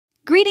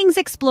Greetings,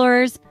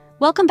 explorers!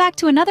 Welcome back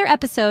to another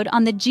episode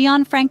on the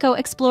Gianfranco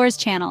Explores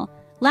channel.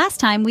 Last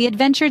time, we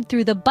adventured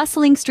through the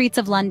bustling streets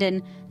of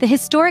London, the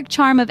historic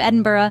charm of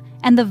Edinburgh,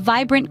 and the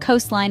vibrant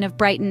coastline of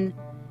Brighton.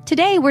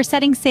 Today, we're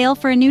setting sail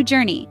for a new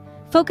journey,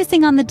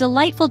 focusing on the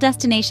delightful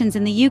destinations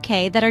in the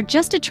UK that are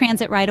just a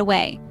transit ride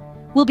away.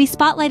 We'll be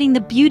spotlighting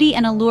the beauty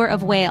and allure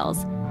of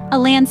Wales, a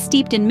land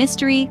steeped in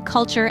mystery,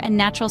 culture, and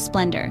natural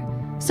splendor.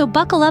 So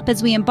buckle up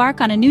as we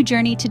embark on a new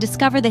journey to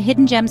discover the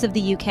hidden gems of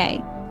the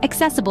UK,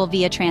 accessible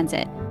via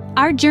transit.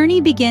 Our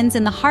journey begins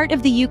in the heart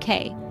of the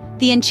UK,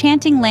 the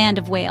enchanting land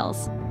of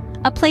Wales.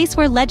 A place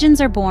where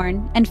legends are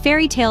born and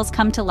fairy tales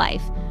come to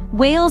life,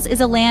 Wales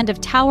is a land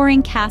of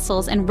towering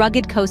castles and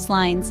rugged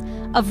coastlines,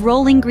 of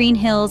rolling green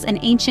hills and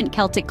ancient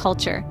Celtic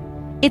culture.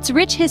 Its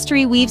rich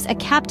history weaves a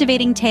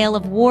captivating tale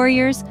of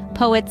warriors,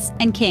 poets,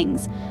 and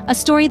kings, a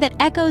story that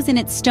echoes in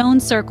its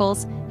stone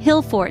circles,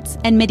 hill forts,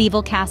 and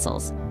medieval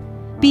castles.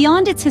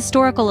 Beyond its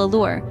historical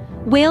allure,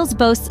 Wales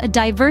boasts a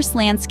diverse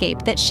landscape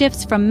that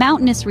shifts from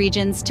mountainous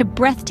regions to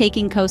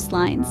breathtaking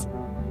coastlines.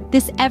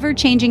 This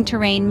ever-changing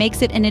terrain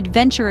makes it an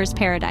adventurer's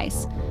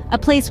paradise, a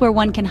place where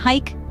one can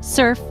hike,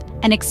 surf,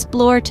 and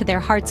explore to their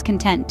heart's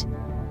content.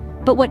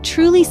 But what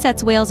truly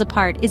sets Wales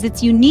apart is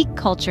its unique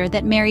culture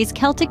that marries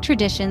Celtic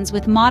traditions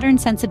with modern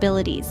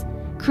sensibilities,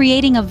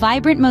 creating a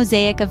vibrant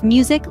mosaic of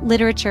music,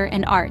 literature,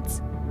 and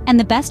arts. And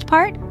the best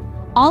part?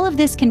 All of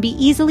this can be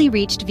easily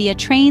reached via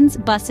trains,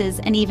 buses,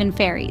 and even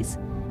ferries.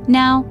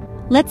 Now,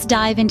 let's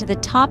dive into the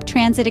top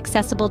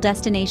transit-accessible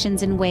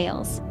destinations in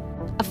Wales.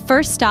 A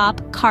first stop,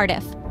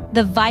 Cardiff,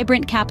 the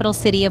vibrant capital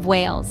city of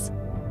Wales.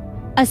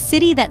 A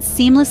city that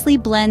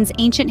seamlessly blends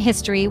ancient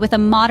history with a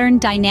modern,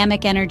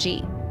 dynamic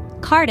energy.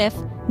 Cardiff,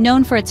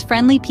 known for its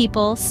friendly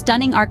people,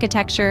 stunning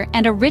architecture,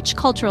 and a rich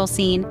cultural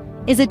scene,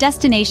 is a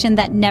destination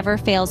that never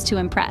fails to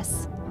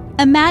impress.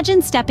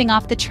 Imagine stepping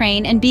off the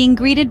train and being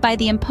greeted by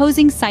the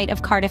imposing sight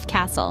of Cardiff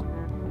Castle.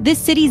 This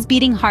city's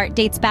beating heart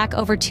dates back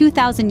over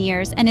 2,000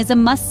 years and is a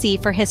must-see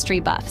for history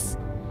buffs.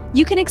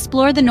 You can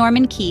explore the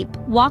Norman Keep,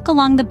 walk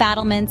along the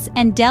battlements,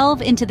 and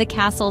delve into the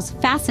castle's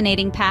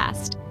fascinating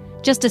past.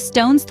 Just a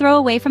stone's throw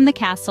away from the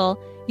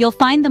castle, you'll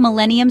find the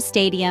Millennium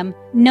Stadium,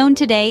 known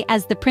today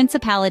as the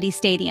Principality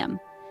Stadium.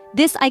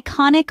 This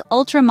iconic,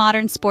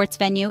 ultra-modern sports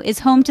venue is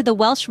home to the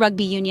Welsh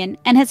Rugby Union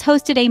and has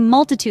hosted a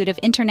multitude of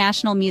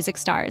international music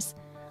stars.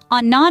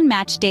 On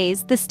non-match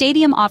days, the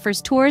stadium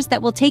offers tours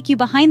that will take you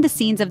behind the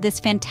scenes of this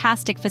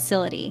fantastic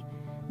facility.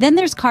 Then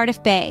there's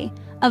Cardiff Bay,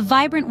 a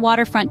vibrant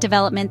waterfront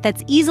development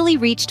that's easily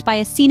reached by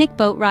a scenic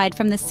boat ride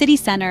from the city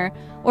center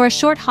or a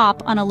short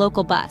hop on a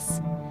local bus.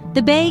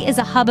 The bay is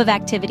a hub of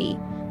activity,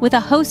 with a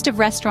host of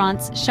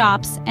restaurants,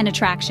 shops, and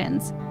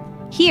attractions.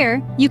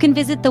 Here, you can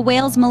visit the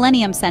Wales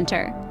Millennium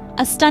Centre,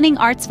 a stunning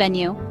arts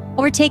venue,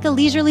 or take a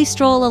leisurely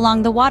stroll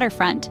along the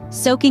waterfront,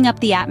 soaking up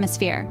the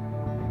atmosphere.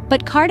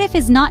 But Cardiff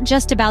is not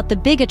just about the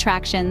big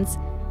attractions,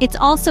 it's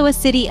also a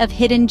city of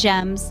hidden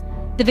gems.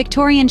 The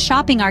Victorian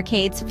shopping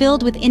arcades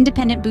filled with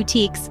independent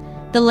boutiques,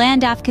 the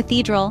Llandaff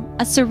Cathedral,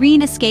 a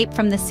serene escape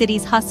from the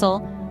city's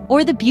hustle,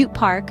 or the Butte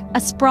Park,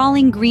 a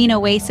sprawling green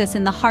oasis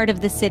in the heart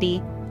of the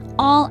city,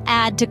 all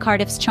add to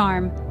Cardiff's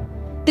charm.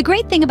 The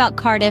great thing about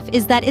Cardiff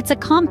is that it's a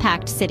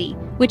compact city,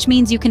 which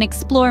means you can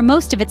explore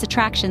most of its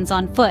attractions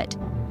on foot.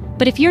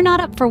 But if you're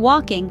not up for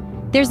walking,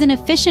 there's an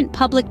efficient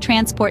public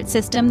transport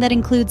system that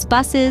includes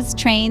buses,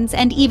 trains,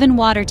 and even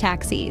water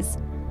taxis.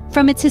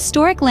 From its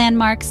historic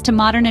landmarks to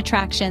modern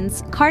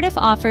attractions, Cardiff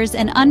offers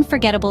an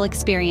unforgettable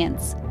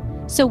experience.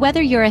 So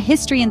whether you're a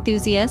history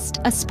enthusiast,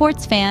 a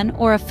sports fan,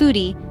 or a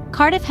foodie,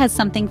 Cardiff has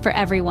something for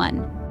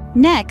everyone.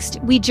 Next,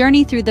 we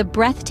journey through the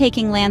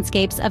breathtaking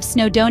landscapes of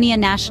Snowdonia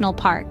National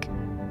Park.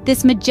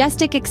 This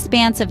majestic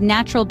expanse of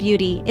natural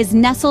beauty is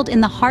nestled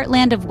in the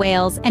heartland of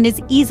Wales and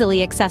is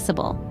easily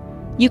accessible.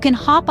 You can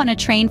hop on a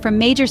train from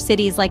major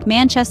cities like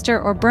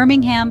Manchester or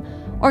Birmingham,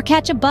 or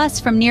catch a bus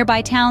from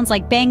nearby towns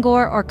like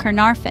Bangor or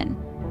Carnarvon.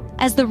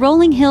 As the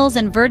rolling hills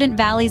and verdant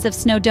valleys of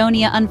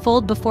Snowdonia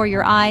unfold before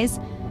your eyes,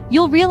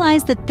 you'll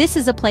realize that this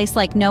is a place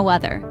like no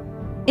other.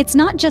 It's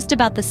not just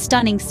about the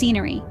stunning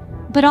scenery,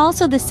 but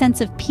also the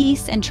sense of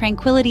peace and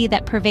tranquility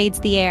that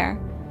pervades the air.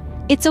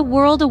 It's a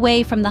world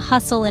away from the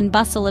hustle and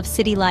bustle of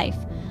city life,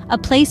 a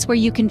place where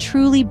you can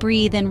truly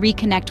breathe and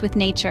reconnect with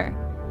nature.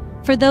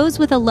 For those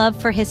with a love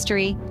for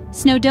history,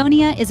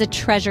 Snowdonia is a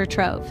treasure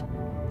trove.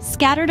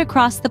 Scattered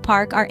across the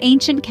park are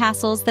ancient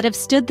castles that have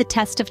stood the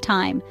test of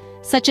time,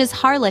 such as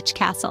Harlech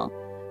Castle,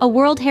 a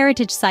World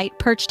Heritage Site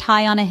perched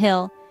high on a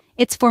hill,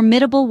 its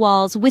formidable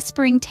walls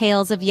whispering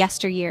tales of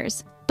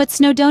yesteryears. But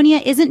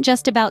Snowdonia isn't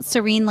just about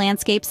serene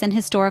landscapes and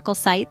historical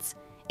sites,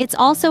 it's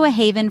also a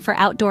haven for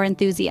outdoor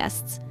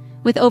enthusiasts.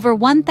 With over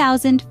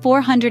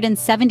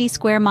 1,470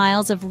 square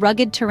miles of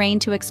rugged terrain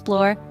to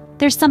explore,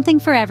 there's something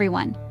for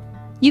everyone.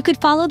 You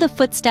could follow the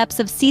footsteps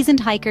of seasoned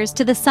hikers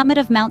to the summit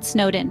of Mount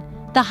Snowdon,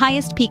 the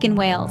highest peak in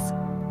Wales.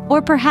 Or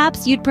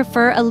perhaps you'd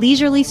prefer a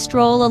leisurely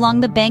stroll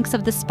along the banks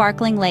of the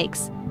sparkling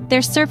lakes,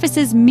 their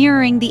surfaces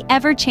mirroring the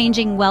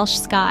ever-changing Welsh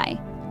sky.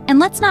 And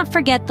let's not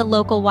forget the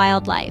local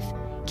wildlife.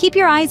 Keep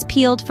your eyes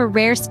peeled for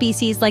rare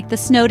species like the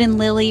Snowdon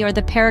lily or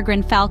the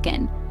peregrine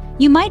falcon.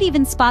 You might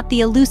even spot the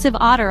elusive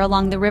otter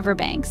along the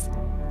riverbanks.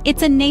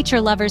 It's a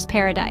nature lover's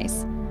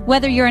paradise.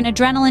 Whether you're an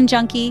adrenaline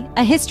junkie,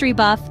 a history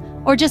buff,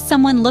 or just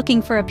someone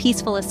looking for a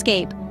peaceful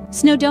escape,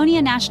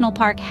 Snowdonia National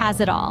Park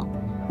has it all.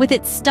 With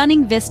its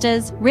stunning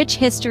vistas, rich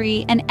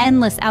history, and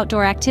endless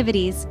outdoor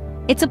activities,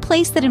 it's a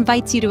place that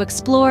invites you to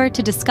explore,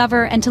 to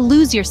discover, and to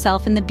lose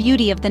yourself in the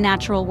beauty of the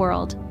natural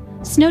world.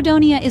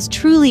 Snowdonia is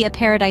truly a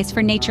paradise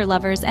for nature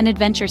lovers and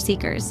adventure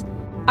seekers.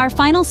 Our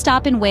final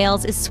stop in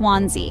Wales is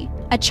Swansea,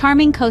 a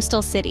charming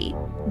coastal city.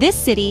 This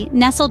city,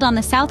 nestled on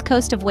the south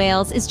coast of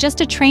Wales, is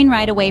just a train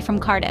ride away from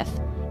Cardiff.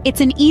 It's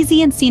an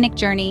easy and scenic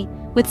journey,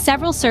 with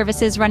several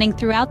services running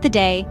throughout the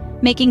day,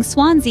 making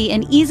Swansea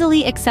an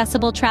easily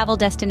accessible travel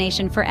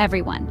destination for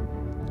everyone.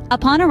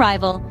 Upon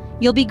arrival,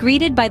 you'll be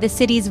greeted by the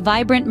city's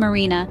vibrant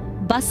marina,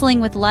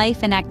 bustling with life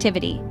and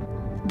activity.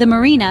 The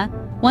marina,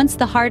 once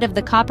the heart of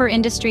the copper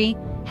industry,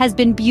 has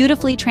been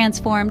beautifully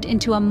transformed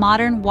into a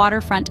modern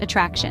waterfront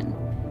attraction.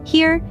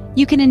 Here,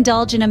 you can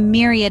indulge in a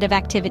myriad of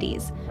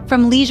activities,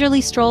 from leisurely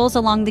strolls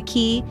along the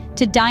quay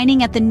to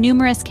dining at the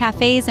numerous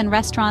cafes and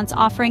restaurants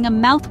offering a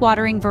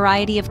mouth-watering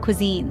variety of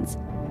cuisines.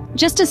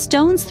 Just a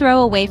stone's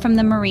throw away from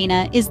the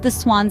marina is the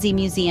Swansea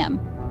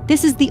Museum.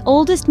 This is the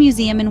oldest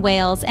museum in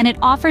Wales, and it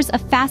offers a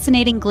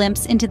fascinating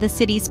glimpse into the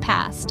city's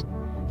past.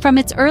 From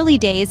its early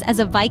days as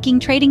a Viking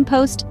trading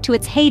post to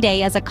its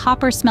heyday as a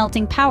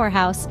copper-smelting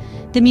powerhouse,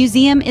 the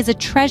museum is a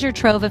treasure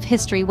trove of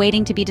history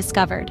waiting to be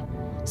discovered.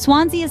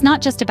 Swansea is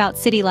not just about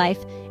city life,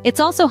 it's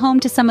also home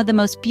to some of the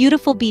most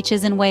beautiful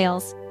beaches in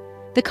Wales.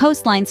 The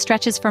coastline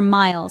stretches for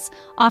miles,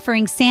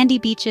 offering sandy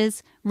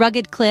beaches,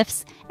 rugged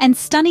cliffs, and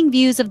stunning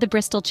views of the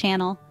Bristol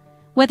Channel.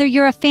 Whether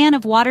you're a fan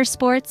of water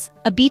sports,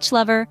 a beach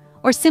lover,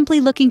 or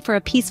simply looking for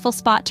a peaceful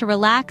spot to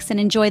relax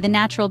and enjoy the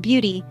natural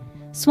beauty,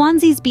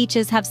 Swansea's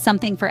beaches have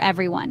something for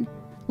everyone.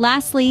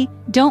 Lastly,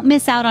 don't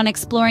miss out on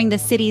exploring the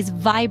city's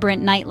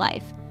vibrant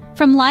nightlife.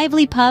 From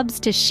lively pubs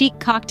to chic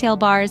cocktail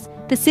bars,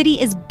 the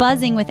city is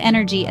buzzing with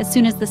energy as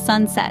soon as the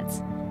sun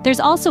sets. There's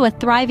also a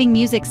thriving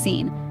music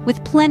scene,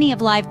 with plenty of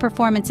live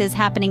performances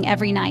happening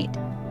every night.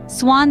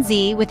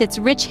 Swansea, with its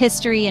rich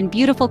history and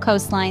beautiful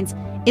coastlines,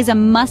 is a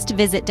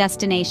must-visit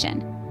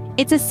destination.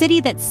 It's a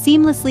city that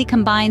seamlessly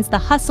combines the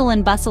hustle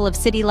and bustle of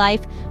city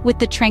life with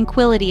the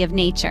tranquility of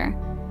nature.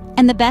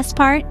 And the best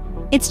part?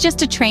 It's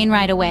just a train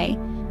ride away,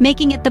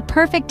 making it the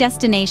perfect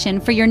destination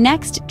for your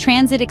next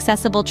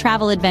transit-accessible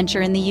travel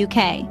adventure in the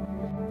UK.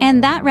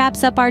 And that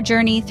wraps up our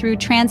journey through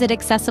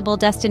transit-accessible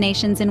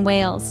destinations in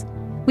Wales.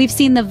 We've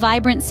seen the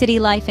vibrant city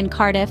life in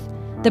Cardiff,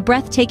 the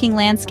breathtaking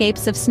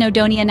landscapes of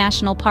Snowdonia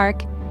National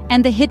Park,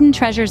 and the hidden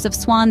treasures of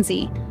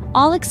Swansea,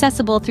 all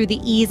accessible through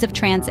the ease of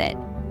transit.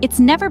 It's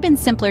never been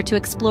simpler to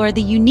explore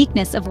the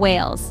uniqueness of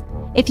Wales.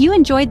 If you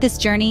enjoyed this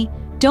journey,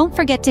 don't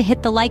forget to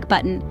hit the like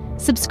button,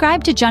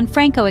 subscribe to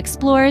Gianfranco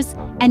Explores,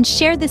 and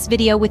share this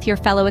video with your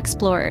fellow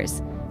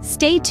explorers.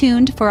 Stay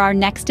tuned for our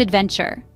next adventure.